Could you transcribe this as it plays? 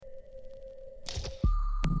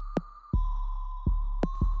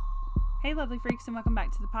Hey, lovely freaks, and welcome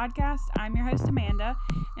back to the podcast. I'm your host, Amanda,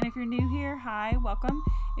 and if you're new here, hi, welcome.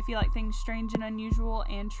 If you like things strange and unusual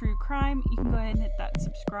and true crime, you can go ahead and hit that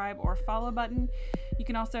subscribe or follow button. You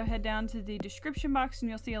can also head down to the description box,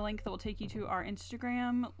 and you'll see a link that will take you to our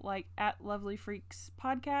Instagram, like at Lovely Freaks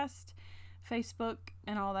Podcast, Facebook,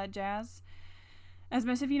 and all that jazz. As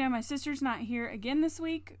most of you know, my sister's not here again this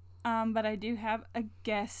week, but I do have a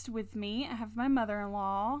guest with me. I have my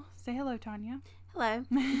mother-in-law. Say hello, Tanya. Hello.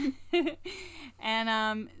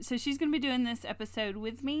 And so she's going to be doing this episode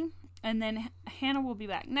with me. And then Hannah will be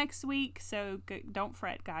back next week. So don't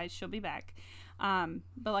fret, guys. She'll be back.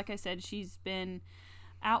 But like I said, she's been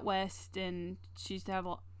out west and she's to have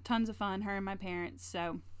tons of fun, her and my parents.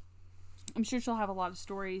 So I'm sure she'll have a lot of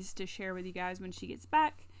stories to share with you guys when she gets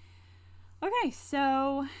back. Okay,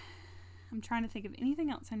 so I'm trying to think of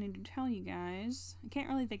anything else I need to tell you guys. I can't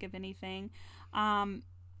really think of anything.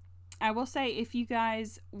 I will say, if you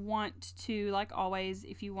guys want to, like always,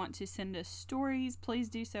 if you want to send us stories, please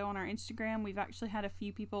do so on our Instagram. We've actually had a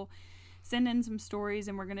few people send in some stories,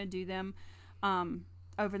 and we're going to do them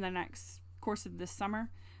over the next course of this summer.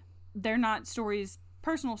 They're not stories,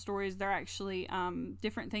 personal stories. They're actually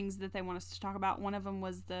different things that they want us to talk about. One of them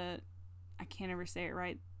was I can't ever say it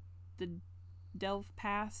right, the Delv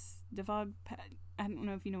Pass. I don't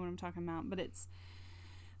know if you know what I'm talking about, but it's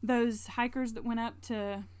those hikers that went up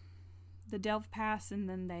to the Delv Pass and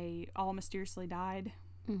then they all mysteriously died.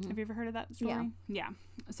 Mm-hmm. Have you ever heard of that story? Yeah.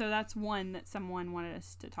 So that's one that someone wanted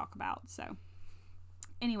us to talk about. So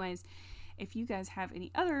anyways, if you guys have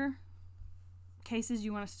any other cases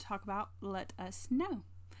you want us to talk about, let us know.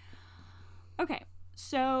 Okay,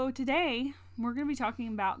 so today we're going to be talking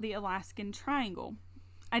about the Alaskan Triangle.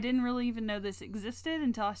 I didn't really even know this existed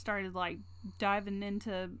until I started diving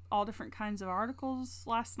into all different kinds of articles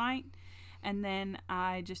last night. And then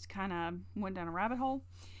I just kind of went down a rabbit hole.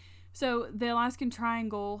 So the Alaskan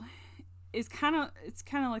Triangle is kind of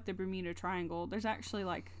like the Bermuda Triangle. There's actually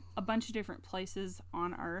a bunch of different places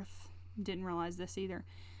on Earth, didn't realize this either,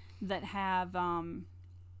 that have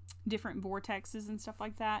different vortexes and stuff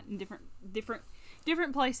like that, and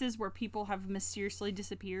different places where people have mysteriously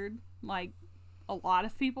disappeared. Like a lot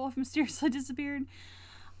of people have mysteriously disappeared.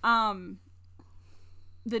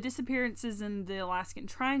 The disappearances in the Alaskan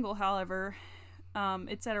Triangle, however,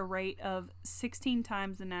 it's at a rate of 16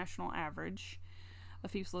 times the national average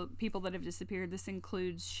of people that have disappeared. This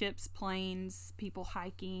includes ships, planes, people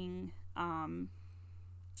hiking,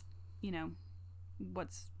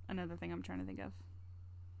 what's another thing I'm trying to think of?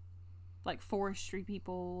 Like forestry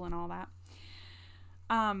people and all that.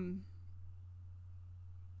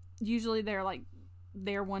 Usually they're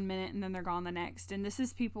there 1 minute and then they're gone the next. And this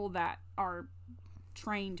is people that are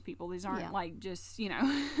trained people. These aren't just,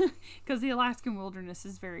 because the Alaskan wilderness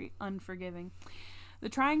is very unforgiving. The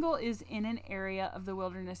triangle is in an area of the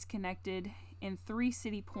wilderness connected in 3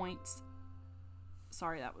 city points.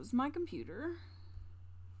 Sorry, that was my computer.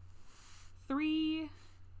 Let me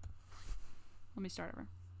start over.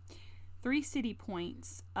 3 city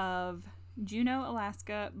points of Juneau,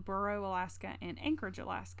 Alaska, Burrow, Alaska, and Anchorage,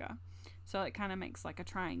 Alaska. So it kind of makes like a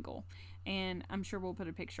triangle. And I'm sure we'll put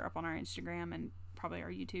a picture up on our Instagram and probably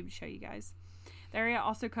our YouTube to show you guys. The area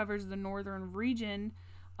also covers the northern region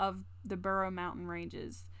of the Burrow Mountain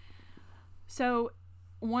Ranges. So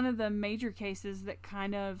one of the major cases that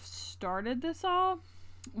kind of started this all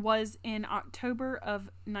was in October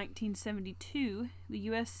of 1972. The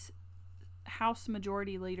U.S. House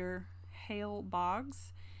Majority Leader Hale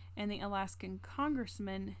Boggs and the Alaskan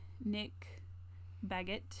Congressman Nick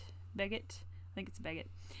Begich, I think it's Begich,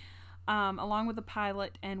 along with a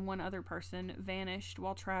pilot and one other person, vanished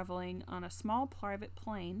while traveling on a small private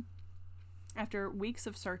plane. After weeks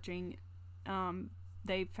of searching,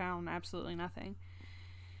 they found absolutely nothing.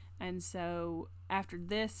 And so after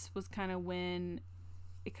this was kind of when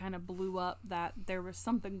it kind of blew up that there was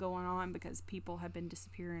something going on, because people had been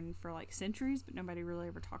disappearing for centuries, but nobody really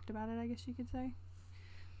ever talked about it, I guess you could say.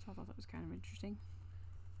 So I thought that was kind of interesting.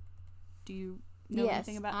 Do you know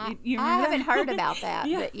anything about it? I haven't heard about that,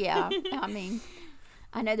 but yeah. I mean,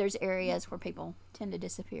 I know there's areas where people tend to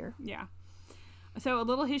disappear. Yeah. So a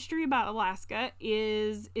little history about Alaska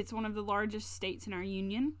is it's one of the largest states in our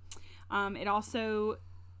union. It also,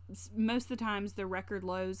 most of the times, the record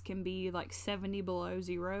lows can be 70 below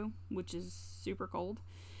zero, which is super cold.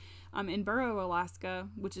 In Burrow, Alaska,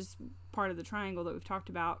 which is part of the triangle that we've talked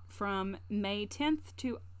about, from May 10th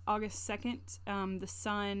to August 2nd, the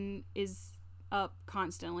sun is up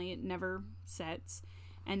constantly. It never sets.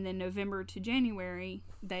 And then November to January,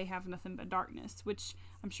 they have nothing but darkness, which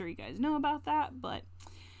I'm sure you guys know about that, but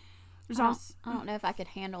I don't know if I could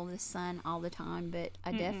handle the sun all the time, but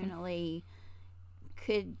I definitely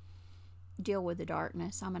could deal with the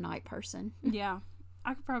darkness. I'm a night person. Yeah,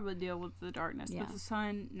 I could probably deal with the darkness, Yeah. but the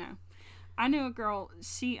sun, no. I knew a girl.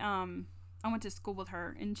 She I went to school with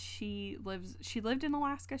her, and she lived in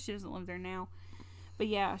Alaska. She doesn't live there now, but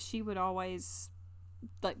yeah, she would always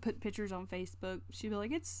like put pictures on Facebook. She'd be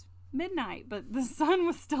like, "It's midnight," but the sun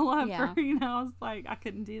was still up. Yeah. I was like, I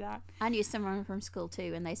couldn't do that. I knew someone from school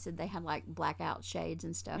too, and they said they had like blackout shades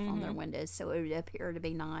and stuff on their windows, so it would appear to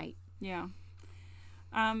be night. Yeah.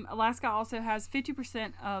 Alaska also has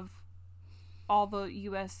 50% of all the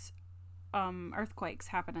U.S. Earthquakes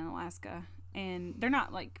happen in Alaska, and they're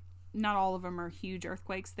not all of them are huge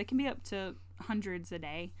earthquakes. They can be up to hundreds a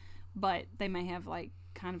day, but they may have like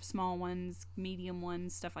kind of small ones, medium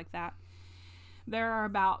ones, stuff like that. There are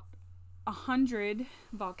about 100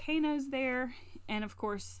 volcanoes there, and of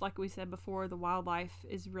course, like we said before, the wildlife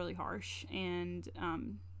is really harsh, and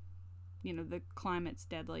the climate's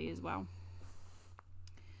deadly as well.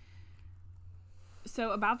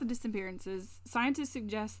 So about the disappearances, scientists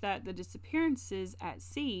suggest that the disappearances at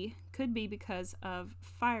sea could be because of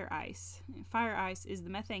fire ice. Fire ice is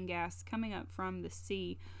the methane gas coming up from the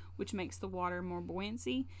sea, which makes the water more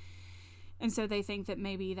buoyancy. And so they think that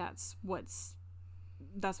maybe that's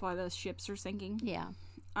why those ships are sinking. Yeah.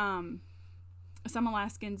 Some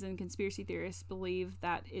Alaskans and conspiracy theorists believe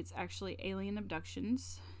that it's actually alien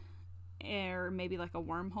abductions, or maybe like a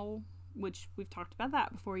wormhole, which we've talked about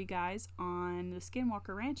that before, you guys, on the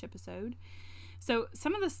Skinwalker Ranch episode. So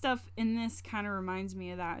some of the stuff in this kind of reminds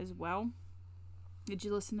me of that as well. Did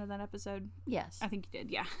you listen to that episode? Yes. I think you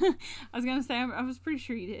did, yeah. I was going to say, I was pretty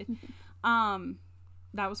sure you did.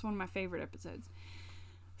 That was one of my favorite episodes.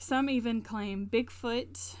 Some even claim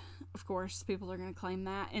Bigfoot. Of course, people are going to claim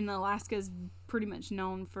that. And Alaska is pretty much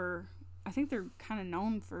known for, I think they're kind of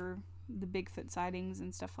known for the Bigfoot sightings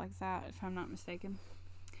and stuff like that, if I'm not mistaken.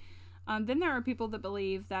 Then there are people that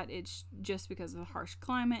believe that it's just because of the harsh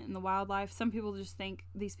climate and the wildlife. Some people just think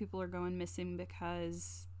these people are going missing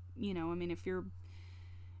because, if you're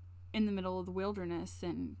in the middle of the wilderness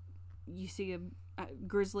and you see a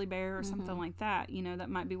grizzly bear or something like that, that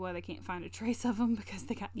might be why they can't find a trace of them, because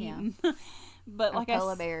they got eaten. But like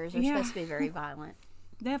polar bears are supposed to be very violent.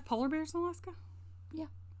 They have polar bears in Alaska? Yeah.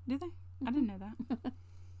 Do they? I didn't know that.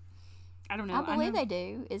 I don't know. I believe they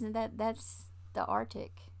do. Isn't that's the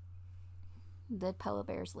Arctic? The polar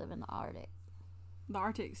bears live in the Arctic. The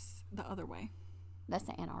Arctic's the other way. That's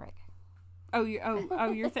the Antarctic.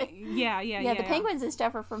 You're thinking. Yeah. The penguins and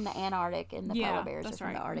stuff are from the Antarctic, and the polar bears are from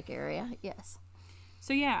right. the Arctic area. Yes.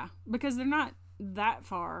 So yeah, because they're not that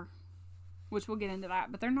far, which we'll get into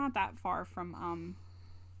that, but they're not that far from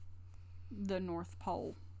the North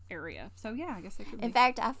Pole area. So yeah, I guess they could be. In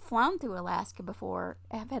fact, I've flown through Alaska before.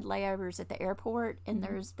 I've had layovers at the airport, and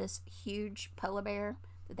there's this huge polar bear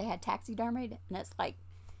that they had taxidermied, and it's like,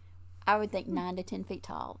 I would think 9 to 10 feet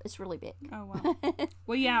tall. It's really big. Oh wow.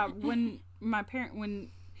 Well, yeah. When my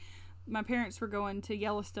parents were going to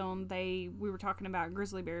Yellowstone, we were talking about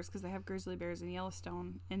grizzly bears, because they have grizzly bears in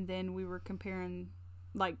Yellowstone, and then we were comparing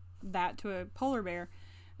like that to a polar bear,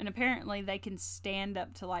 and apparently they can stand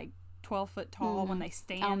up to like 12 foot tall when they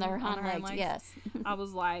stand on their hind legs. Yes. I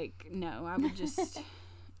was like, no, I would just,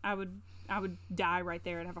 I would die right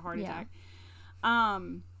there and have a heart attack.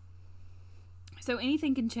 So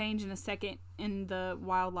anything can change in a second in the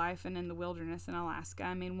wildlife and in the wilderness in Alaska.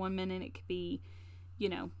 I mean, 1 minute it could be,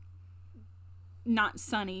 not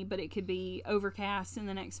sunny, but it could be overcast, and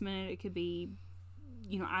the next minute it could be,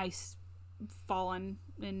 ice falling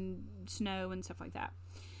and snow and stuff like that.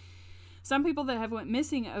 Some people that have went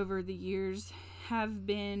missing over the years have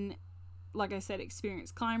been, like I said,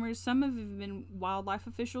 experienced climbers. Some have been wildlife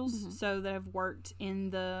officials, so that have worked in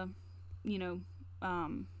the,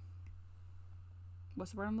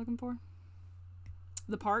 what's the word I'm looking for?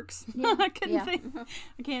 The parks. Yeah. I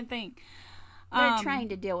can't think. They're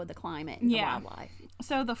trained to deal with the climate and the wildlife.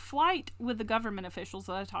 So the flight with the government officials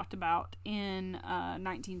that I talked about in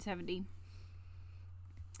 1970,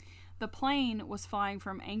 the plane was flying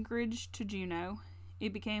from Anchorage to Juneau.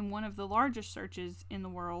 It became one of the largest searches in the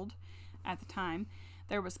world at the time.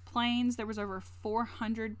 There was planes. There was over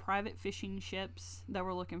 400 private fishing ships that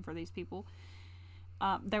were looking for these people.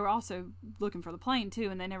 They were also looking for the plane too,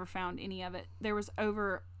 and they never found any of it. There was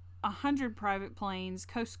over 100 private planes,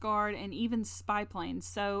 Coast Guard, and even spy planes.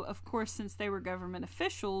 So, of course, since they were government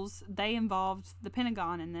officials, they involved the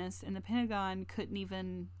Pentagon in this, and the Pentagon couldn't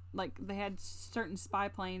even, they had certain spy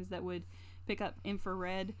planes that would pick up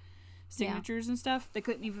infrared signatures and stuff. They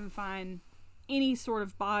couldn't even find any sort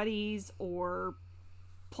of bodies or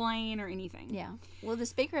plane or anything. Yeah. Well, the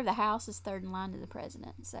Speaker of the House is third in line to the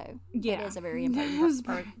President, so Yeah. it is a very important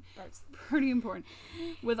person. Pretty important.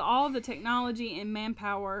 With all the technology and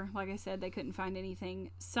manpower, like I said, they couldn't find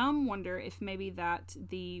anything. Some wonder if maybe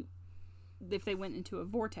if they went into a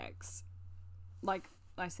vortex, like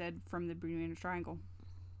I said, from the Bermuda Triangle.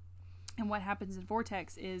 And what happens in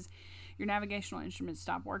vortex is your navigational instruments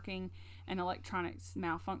stop working and electronics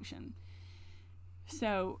malfunction.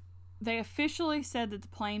 So they officially said that the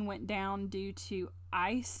plane went down due to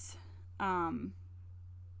ice.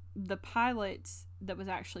 The pilot that was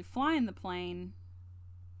actually flying the plane,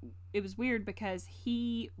 it was weird because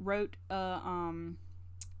he wrote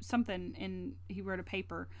something, and he wrote a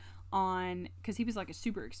paper on, because he was like a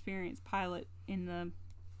super experienced pilot in the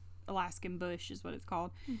Alaskan bush is what it's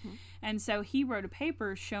called. Mm-hmm. And so he wrote a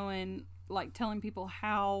paper showing, like, telling people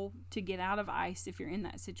how to get out of ice if you're in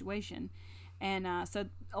that situation. And so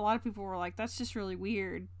a lot of people were like, that's just really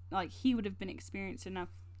weird. Like, he would have been experienced enough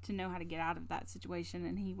to know how to get out of that situation,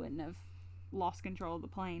 and he wouldn't have lost control of the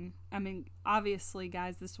plane. I mean, obviously,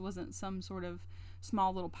 guys, this wasn't some sort of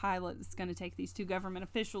small little pilot that's going to take these two government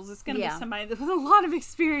officials. It's going to be somebody with a lot of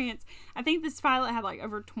experience. I think this pilot had like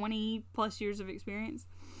over 20 plus years of experience.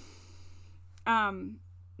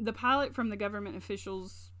 The pilot from the government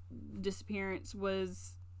officials' disappearance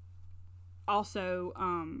was also,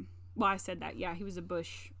 well, I said that, yeah, he was a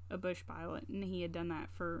Bush pilot, and he had done that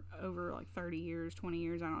for over like 30 years, 20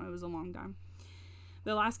 years, I don't know, it was a long time.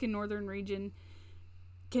 The Alaskan northern region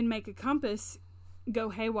can make a compass go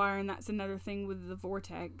haywire, and that's another thing with the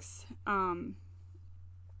vortex,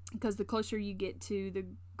 because the closer you get to the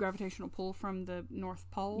gravitational pull from the North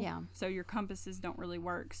Pole, so your compasses don't really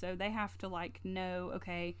work, so they have to like know,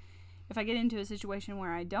 okay, if I get into a situation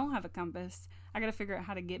where I don't have a compass, I gotta figure out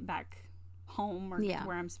how to get back home or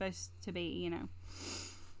where I'm supposed to be, you know.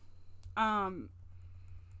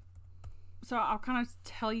 So I'll kind of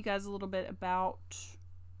tell you guys a little bit about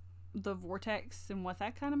the vortex and what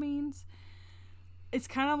that kind of means. It's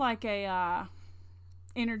kind of like a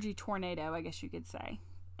energy tornado, I guess you could say.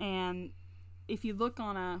 And if you look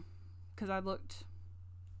on because I looked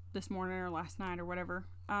this morning or last night or whatever,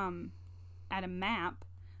 at a map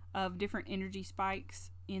of different energy spikes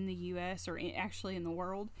in the U.S. or actually in the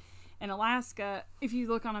world. And Alaska, if you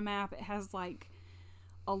look on a map, it has like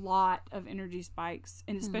a lot of energy spikes,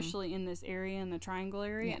 and especially in this area, in the triangle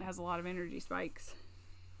area, it has a lot of energy spikes.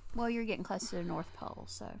 Well, you're getting close to the North Pole,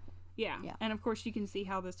 so yeah. And of course you can see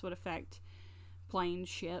how this would affect planes,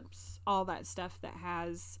 ships, all that stuff that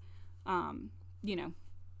has you know,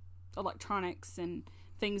 electronics and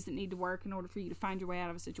things that need to work in order for you to find your way out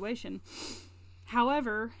of a situation.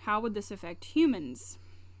 However, how would this affect humans?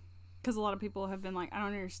 Because a lot of people have been like, I don't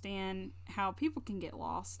understand how people can get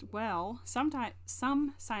lost. Well, some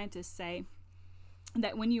scientists say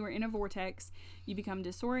that when you are in a vortex, you become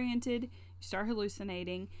disoriented, you start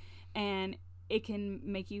hallucinating, and it can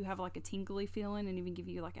make you have like a tingly feeling and even give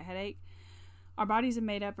you like a headache. Our bodies are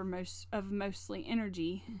made up of mostly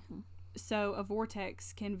energy. So a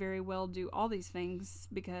vortex can very well do all these things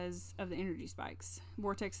because of the energy spikes.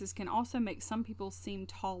 Vortexes can also make some people seem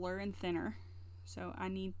taller and thinner. So I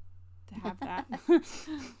need to have that.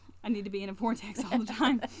 I need to be in a vortex all the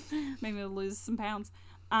time. Maybe I'll lose some pounds.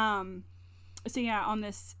 So yeah, on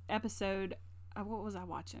this episode, what was I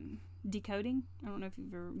watching? Decoding? I don't know if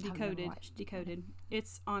you've ever Decoded.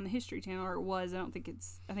 It's on the History Channel, or it was. I think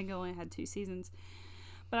it only had 2 seasons.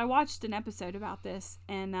 But I watched an episode about this,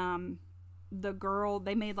 and the girl,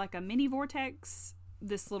 they made like a mini vortex,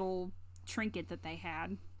 this little trinket that they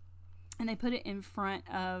had, and they put it in front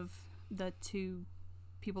of the 2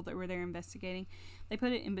 people that were there investigating. They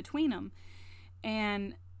put it in between them,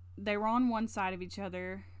 and they were on one side of each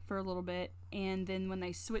other for a little bit, and then when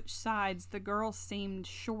they switched sides, the girl seemed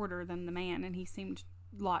shorter than the man, and he seemed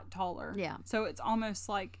a lot taller. Yeah. So it's almost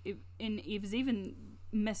like it was even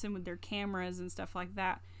messing with their cameras and stuff like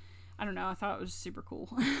that. I don't know. I thought it was super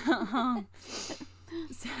cool.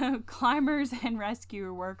 So climbers and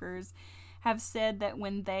rescue workers have said that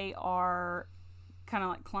when they are kind of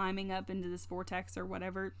like climbing up into this vortex or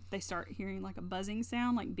whatever, they start hearing like a buzzing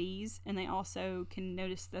sound, like bees, and they also can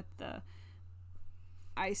notice that the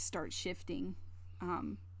ice starts shifting.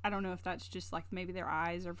 I don't know if that's just like maybe their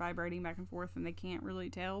eyes are vibrating back and forth and they can't really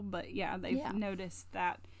tell, but yeah, they've noticed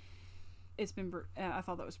that it's been I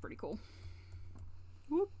thought that was pretty cool.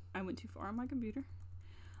 Whoop, I went too far on my computer.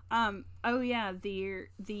 Oh yeah,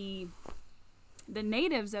 the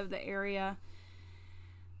natives of the area,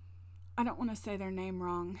 I don't want to say their name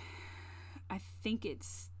wrong. I think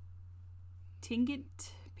it's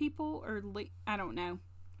Tlingit people, or I don't know.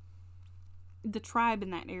 the tribe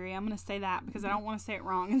in that area, I'm going to say that because I don't want to say it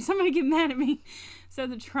wrong and somebody get mad at me. So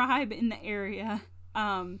the tribe in the area,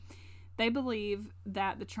 they believe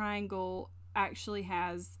that the triangle actually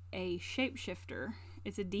has a shapeshifter.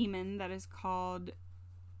 It's a demon that is called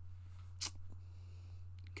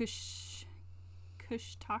Kushtaka.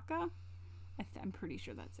 I'm pretty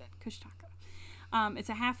sure that's it. Kushtaka. It's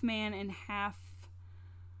a half man and half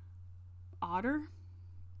otter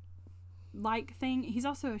like thing. He's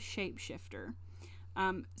also a shapeshifter.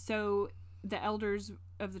 So the elders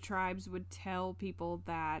of the tribes would tell people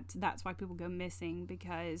that that's why people go missing,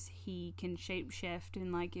 because he can shapeshift.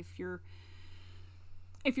 And like if your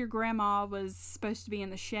grandma was supposed to be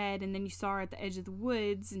in the shed and then you saw her at the edge of the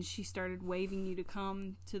woods and she started waving you to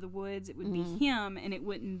come to the woods, it would be him and it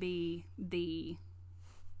wouldn't be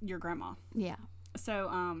your grandma. Yeah. So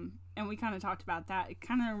and we kind of talked about that. It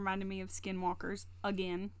kind of reminded me of Skinwalkers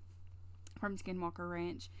again, from Skinwalker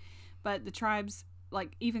Ranch. But the tribes,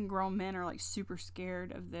 like, even grown men are like super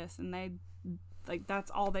scared of this, and they, like, that's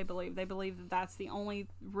all they believe. They believe that that's the only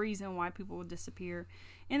reason why people would disappear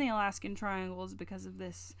in the Alaskan Triangle is because of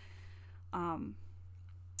this, what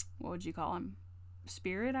would you call him?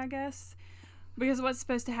 Spirit, I guess. Because what's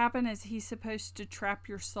supposed to happen is he's supposed to trap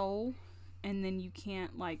your soul, and then you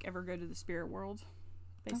can't, like, ever go to the spirit world,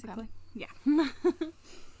 basically. Okay. Yeah.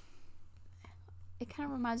 It kind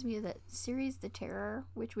of reminds me of that series, The Terror,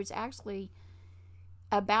 which was actually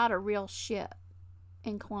about a real ship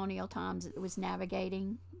in colonial times that was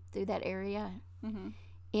navigating through that area. Mm-hmm.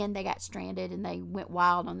 And they got stranded and they went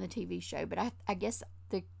wild on the TV show. But I guess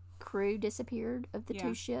the crew disappeared of the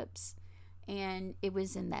two ships, and it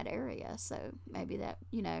was in that area. So maybe that,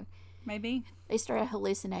 Maybe. They started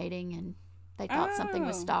hallucinating and they thought something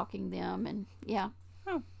was stalking them. And yeah.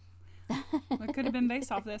 Oh. It could have been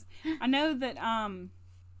based off this. I know that I'm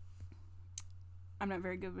not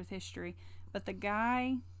very good with history, but the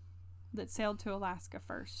guy that sailed to Alaska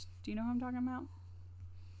first, do you know who I'm talking about?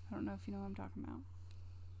 I don't know if you know who I'm talking about.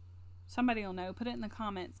 Somebody will know. Put it in the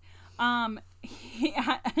comments. When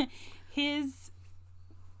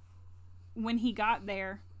he got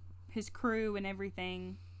there, his crew and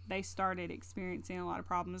everything, they started experiencing a lot of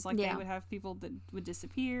problems. Like they would have people that would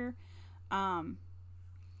disappear.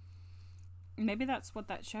 Maybe that's what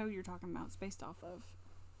that show you're talking about is based off of,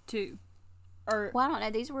 too. Or well, I don't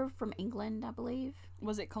know. These were from England, I believe.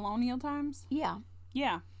 Was it colonial times? Yeah.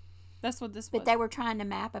 Yeah. That's what this was. But they were trying to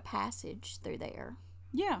map a passage through there.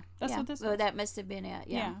 Yeah. That's what this was. So that must have been it.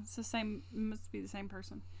 Yeah. It's the same. Must be the same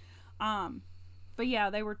person. But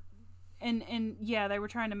yeah, they were, and they were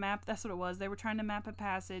trying to map. That's what it was. They were trying to map a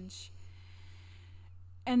passage,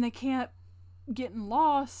 and they kept getting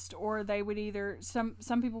lost, or they would either some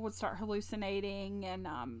people would start hallucinating, and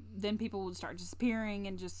then people would start disappearing,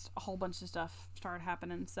 and just a whole bunch of stuff started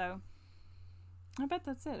happening. So I bet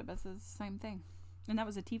that's it. I bet it's the same thing. And that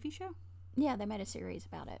was a TV show? Yeah, they made a series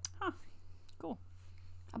about it. Huh. Cool.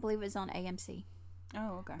 I believe it was on AMC.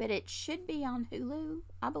 Oh, okay. But it should be on Hulu,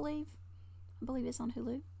 I believe. I believe it's on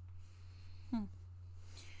Hulu.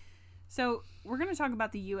 So we're going to talk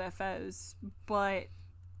about the UFOs, but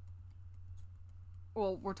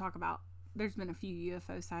well, we'll talk about, there's been a few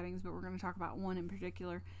UFO sightings, but we're going to talk about one in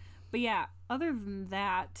particular. But yeah, other than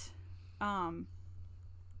that,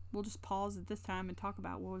 we'll just pause at this time and talk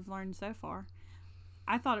about what we've learned so far.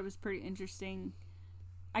 I thought it was pretty interesting.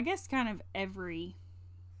 I guess kind of every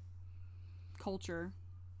culture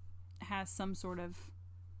has some sort of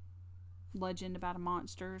legend about a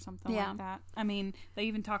monster or something like that. I mean, they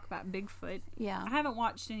even talk about Bigfoot. Yeah. I haven't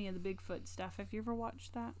watched any of the Bigfoot stuff. Have you ever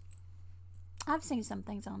watched that? I've seen some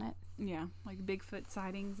things on it. Yeah, like Bigfoot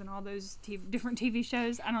sightings and all those different TV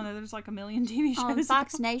shows. I don't know, there's like a million TV shows. On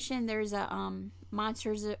Fox Nation, there's a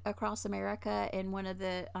Monsters Across America, and one of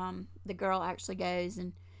the girl actually goes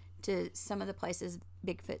and to some of the places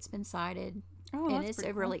Bigfoot's been sighted. Oh, and it's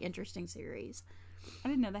a really interesting series. I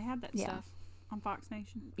didn't know they had that stuff on Fox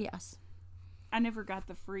Nation. Yes. I never got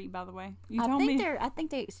the free, by the way. I think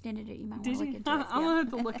they extended it. You might want to look into it. I'm going to have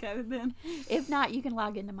to look at it then. If not, you can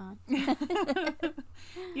log into mine.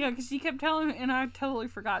 Yeah, because you kept telling me, and I totally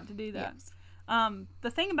forgot to do that. Yes. The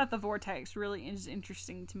thing about the vortex really is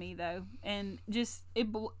interesting to me, though. And just, it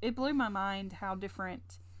blew my mind how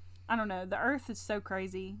different, I don't know, the Earth is so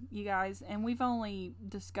crazy, you guys. And we've only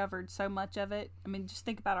discovered so much of it. I mean, just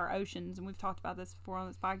think about our oceans. And we've talked about this before on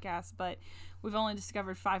this podcast, but we've only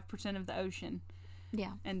discovered 5% of the ocean.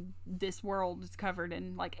 Yeah. And this world is covered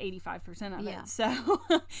in like 85% of it. So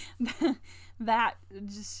that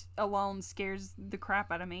just alone scares the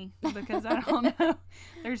crap out of me, because I don't know.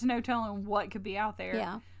 There's no telling what could be out there.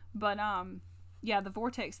 Yeah. But yeah, the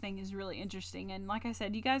vortex thing is really interesting. And like I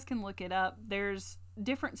said, you guys can look it up. There's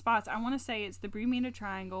different spots. I want to say it's the Bermuda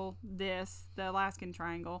Triangle, the Alaskan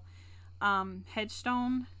Triangle,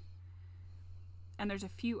 Headstone, and there's a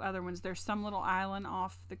few other ones. There's some little island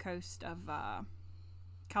off the coast of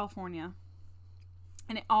California.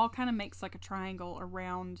 And it all kind of makes like a triangle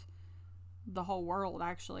around the whole world,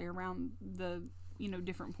 actually, around the,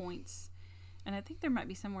 different points. And I think there might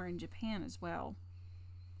be somewhere in Japan as well,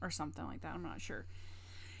 or something like that. I'm not sure.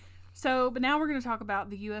 So, but now we're going to talk about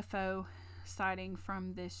the UFO sighting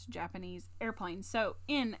from this Japanese airplane. So,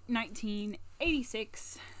 in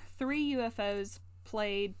 1986, 3 UFOs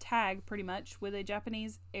played tag pretty much with a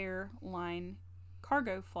Japanese airline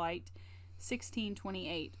cargo flight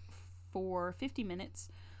 1628 for 50 minutes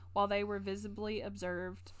while they were visibly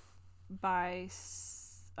observed by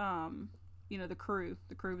the crew.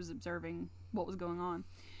 The crew was observing what was going on.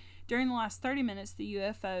 During the last 30 minutes, the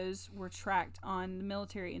UFOs were tracked on the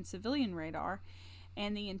military and civilian radar,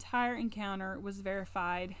 and the entire encounter was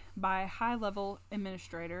verified by a high-level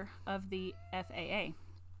administrator of the FAA.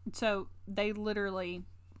 So they literally,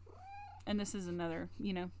 and this is another,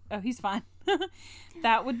 oh, he's fine.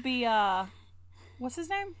 That would be, what's his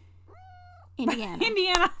name? Indiana.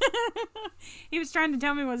 Indiana. He was trying to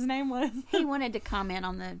tell me what his name was. He wanted to comment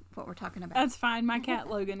on what we're talking about. That's fine. My cat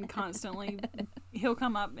Logan constantly, he'll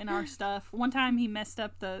come up in our stuff. One time he messed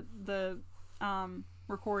up the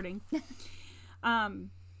recording.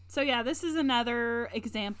 So yeah, this is another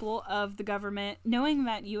example of the government knowing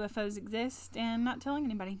that UFOs exist and not telling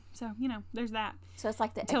anybody. So, there's that. So it's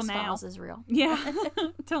like the X-Files is real. Yeah.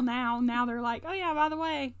 Till now. Now they're like, oh yeah, by the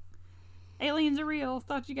way, aliens are real.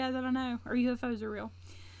 Thought you guys, I don't know. Or UFOs are real.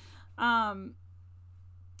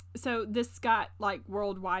 So this got like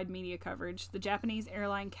worldwide media coverage. The Japanese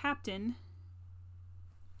airline captain,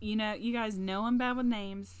 you guys know him bad with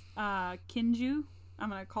names. Kinju. I'm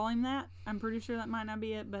going to call him that. I'm pretty sure that might not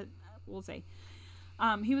be it, but we'll see.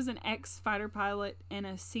 He was an ex-fighter pilot and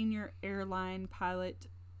a senior airline pilot,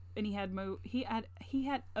 and he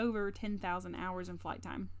had over 10,000 hours in flight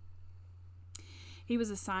time. He was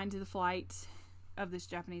assigned to the flight of this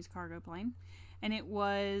Japanese cargo plane, and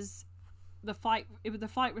the flight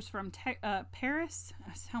was from Paris.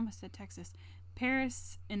 I almost said Texas.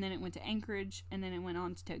 Paris, and then it went to Anchorage, and then it went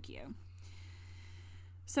on to Tokyo.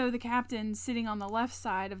 So the captain, sitting on the left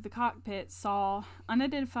side of the cockpit, saw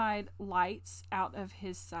unidentified lights out of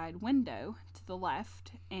his side window to the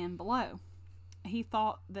left and below. He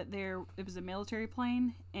thought that it was a military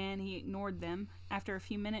plane, and he ignored them. After a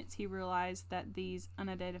few minutes, he realized that these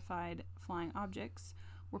unidentified flying objects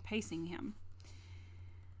were pacing him.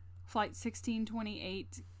 Flight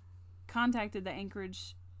 1628 contacted the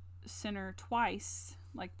Anchorage Center twice,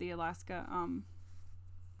 like the Alaska,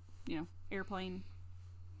 airplane.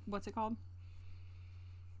 What's it called?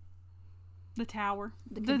 The tower.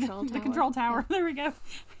 The control tower. The control tower. Yeah. There we go.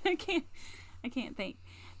 I can't think.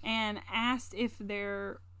 And asked if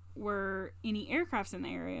there were any aircrafts in the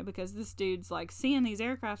area, because this dude's like seeing these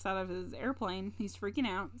aircrafts out of his airplane. He's freaking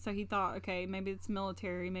out. So he thought, okay, maybe it's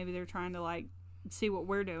military. Maybe they're trying to like see what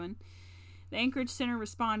we're doing. The Anchorage Center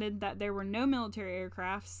responded that there were no military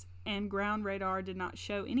aircrafts, and ground radar did not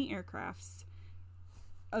show any aircrafts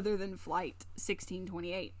other than Flight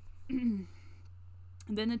 1628.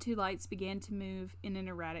 Then the two lights began to move in an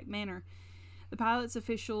erratic manner. The pilot's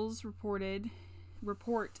officials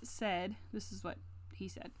report said, this is what he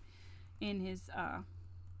said in his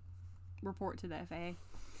report to the FAA.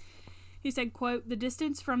 He said, quote, "The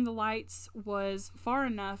distance from the lights was far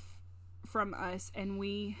enough from us, and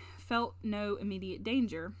we felt no immediate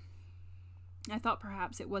danger. I thought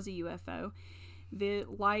perhaps it was a UFO. The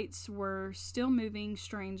lights were still moving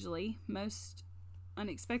strangely. Most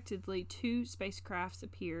unexpectedly, 2 spacecrafts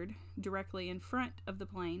appeared directly in front of the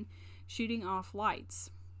plane, shooting off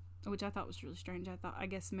lights," which I thought was really strange. I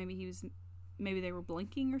guess maybe they were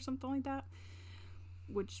blinking or something like that,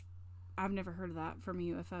 which I've never heard of that from a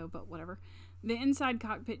UFO, but whatever. The inside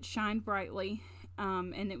cockpit shined brightly,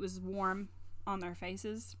 and it was warm on their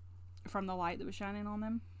faces from the light that was shining on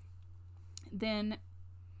them. Then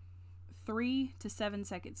 3 to 7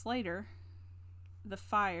 seconds later, the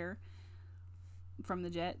fire from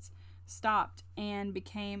the jets stopped and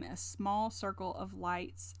became a small circle of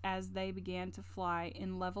lights as they began to fly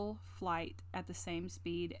in level flight at the same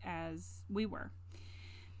speed as we were.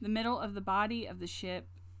 The middle of the body of the ship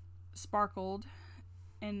sparkled,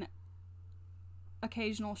 an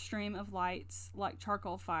occasional stream of lights like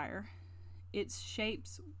charcoal fire. Its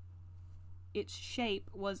shape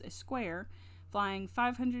was a square, flying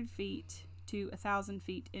 500 feet to 1,000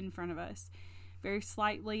 feet in front of us. very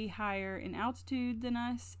slightly higher in altitude than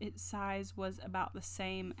us. Its size was about the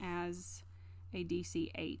same as a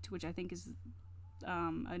DC-8, which I think is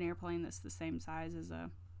an airplane that's the same size as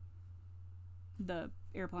the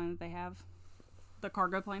airplane that they have, the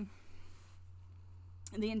cargo plane.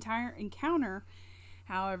 The entire encounter,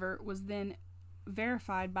 however, was then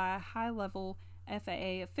verified by a high-level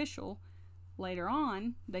FAA official. Later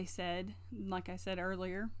on, they said, like I said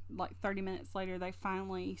earlier, like 30 minutes later, they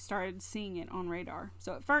finally started seeing it on radar.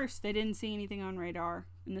 So at first, they didn't see anything on radar,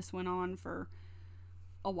 and this went on for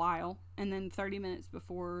a while. And then 30 minutes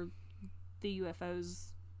before the UFOs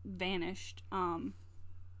vanished,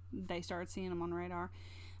 they started seeing them on radar.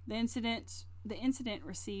 The incident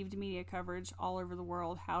received media coverage all over the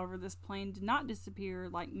world. However, this plane did not disappear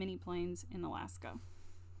like many planes in Alaska.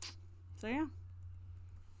 So yeah.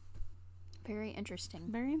 Very interesting.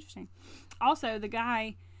 Very interesting. Also, the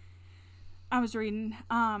guy I was reading,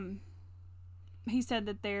 he said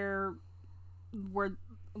that there were,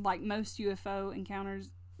 like most UFO encounters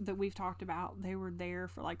that we've talked about, they were there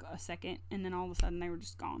for like a second, and then all of a sudden they were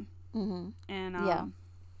just gone. Mm-hmm. And yeah.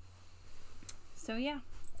 So yeah,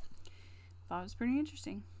 thought it was pretty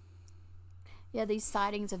interesting. Yeah, these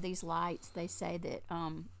sightings of these lights, they say that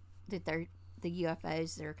that they're the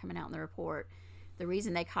UFOs that are coming out in the report. The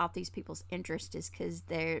reason they caught these people's interest is because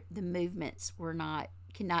the movements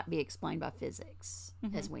cannot be explained by physics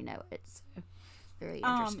as we know it. So, very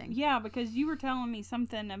interesting. Yeah, because you were telling me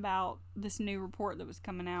something about this new report that was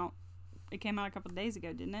coming out. It came out a couple of days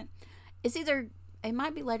ago, didn't it? It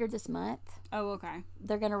might be later this month. Oh, okay.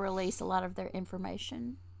 They're going to release a lot of their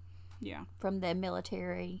information. Yeah. From the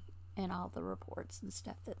military and all the reports and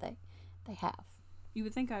stuff that they have. You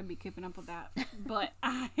would think I'd be keeping up with that, but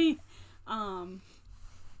I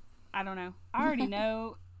don't know. I already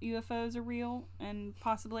know UFOs are real and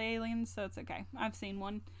possibly aliens, so it's okay. I've seen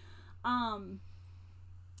one.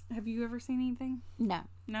 Have you ever seen anything? No.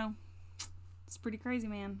 No. It's pretty crazy,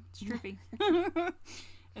 man. It's trippy.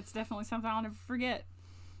 It's definitely something I'll never forget.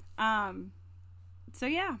 So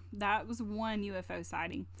yeah, that was one UFO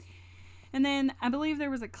sighting. And then I believe there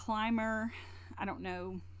was a climber. I don't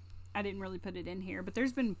know. I didn't really put it in here, but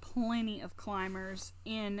there's been plenty of climbers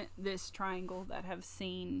in this triangle that have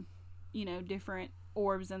seen, different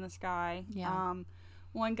orbs in the sky. Yeah.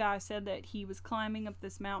 One guy said that he was climbing up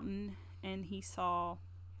this mountain and he saw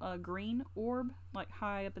a green orb, like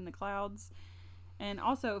high up in the clouds. And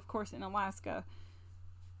also, of course, in Alaska,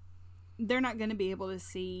 they're not going to be able to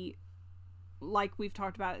see, like we've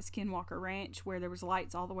talked about at Skinwalker Ranch, where there was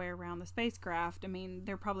lights all the way around the spacecraft. I mean,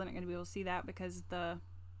 they're probably not going to be able to see that because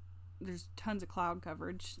there's tons of cloud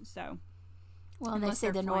coverage. So, well, and they say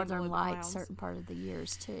the northern lights certain part of the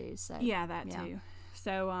years too. So yeah, that too.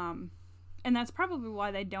 So, and that's probably why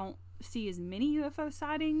they don't see as many UFO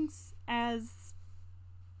sightings as,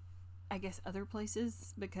 I guess, other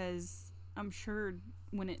places, because I'm sure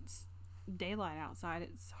when it's daylight outside,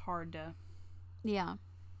 it's hard to. Yeah.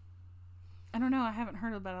 I don't know. I haven't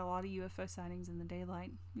heard about a lot of UFO sightings in the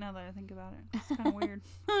daylight. Now that I think about it, it's kind of weird.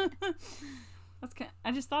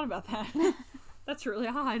 I just thought about that. That's really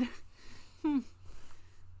odd.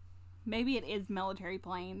 Maybe it is military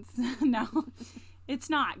planes. No, it's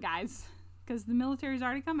not, guys, because the military's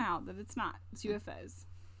already come out that it's not. It's UFOs.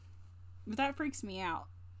 But that freaks me out.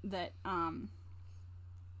 That I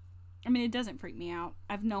mean, it doesn't freak me out.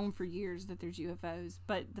 I've known for years that there's UFOs,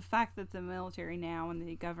 but the fact that the military now and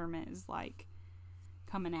the government is like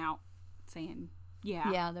coming out saying,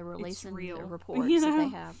 yeah, they're releasing real the reports that they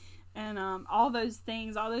have, and all those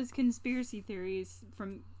things, all those conspiracy theories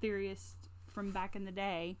from theorists from back in the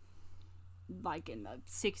day, like in the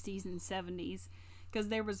 60s and 70s, because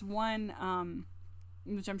there was one,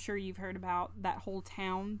 which I'm sure you've heard about, that whole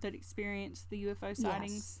town that experienced the UFO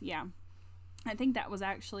sightings. Yes. Yeah. I think that was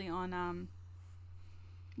actually on,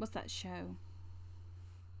 what's that show?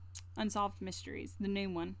 Unsolved Mysteries, the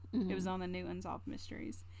new one. Mm-hmm. It was on the new Unsolved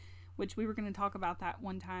Mysteries, which we were going to talk about that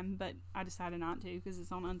one time, but I decided not to because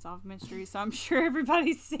it's on Unsolved Mysteries, so I'm sure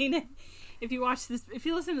everybody's seen it. If you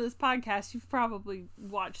listen to this podcast, you've probably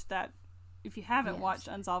watched that. If you haven't watched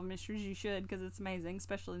Unsolved Mysteries, you should, because it's amazing,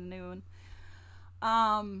 especially the new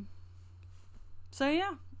one. So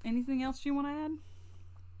yeah, anything else you want to add?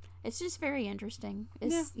 It's just very interesting.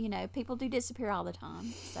 It's, people do disappear all the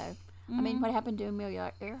time. So, I mean, what happened to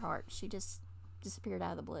Amelia Earhart? She just disappeared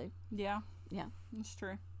out of the blue. Yeah. Yeah. That's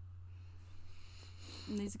true.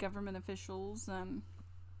 And these government officials,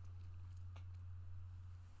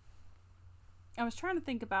 I was trying to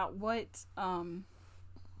think about what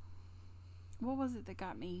was it that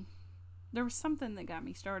got me? There was something that got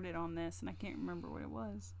me started on this, and I can't remember what it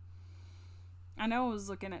was. I know I was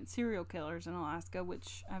looking at serial killers in Alaska,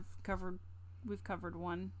 which we've covered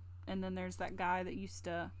one. And then there's that guy that used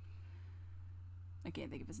to, I can't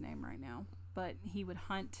think of his name right now, but he would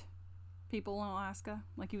hunt people in Alaska.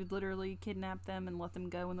 Like, he would literally kidnap them and let them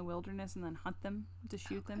go in the wilderness and then hunt them to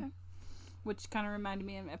shoot them. Which kind of reminded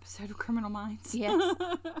me of an episode of Criminal Minds. Yes.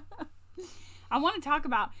 I want to talk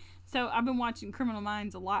about, so I've been watching Criminal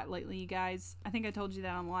Minds a lot lately, you guys. I think I told you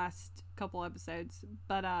that on the last couple episodes.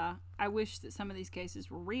 But I wish that some of these cases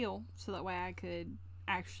were real, so that way I could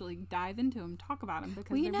actually dive into them, talk about them,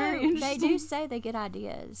 because they're very interesting. They do say they get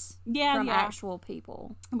ideas from actual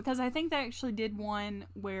people. Because I think they actually did one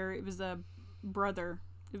where it was a brother.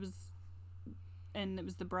 It was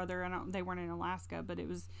the brother. They weren't in Alaska, but it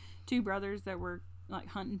was two brothers that were like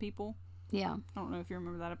hunting people. Yeah. I don't know if you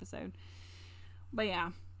remember that episode. But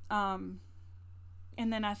yeah. And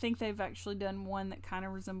then I think they've actually done one that kind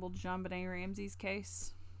of resembled JonBenet Ramsey's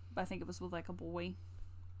case. But I think it was with like a boy.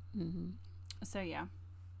 Mm-hmm. So yeah.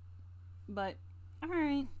 But,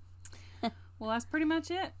 alright. Well, that's pretty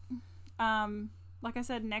much it. Like I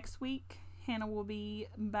said, next week, Hannah will be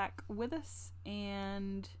back with us.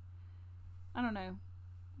 And, I don't know.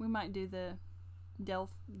 We might do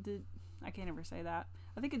I can't ever say that.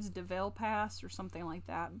 I think it's DeVale Pass or something like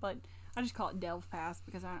that. But I just call it Delve Pass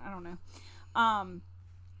because I don't know.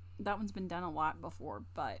 That one's been done a lot before,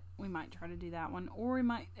 but we might try to do that one. Or we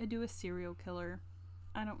might do a serial killer.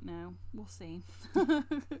 I don't know. We'll see.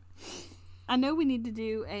 I know we need to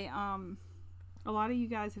do a lot of you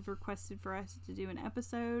guys have requested for us to do an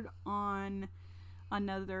episode on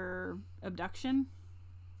another abduction.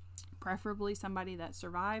 Preferably somebody that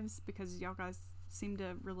survives, because y'all guys seem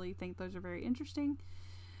to really think those are very interesting.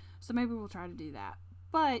 So maybe we'll try to do that.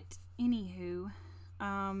 But, anywho,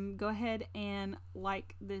 go ahead and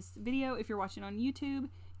like this video if you're watching on YouTube.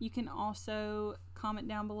 You can also comment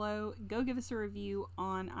down below. Go give us a review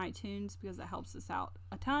on iTunes, because that helps us out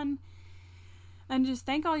a ton. And just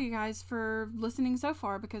thank all you guys for listening so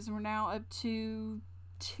far, because we're now up to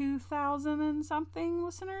 2,000 and something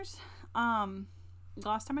listeners.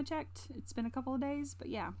 Last time I checked, it's been a couple of days, but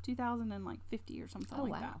yeah, 2,050 or something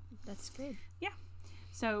like that. That's good. Yeah.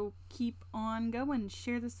 So keep on going.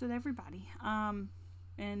 Share this with everybody.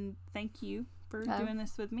 And thank you for doing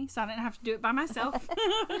this with me, so I didn't have to do it by myself.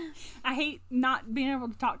 I hate not being able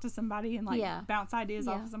to talk to somebody and bounce ideas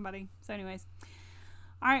off of somebody. So anyways,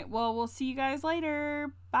 all right, well, we'll see you guys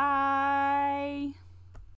later. Bye.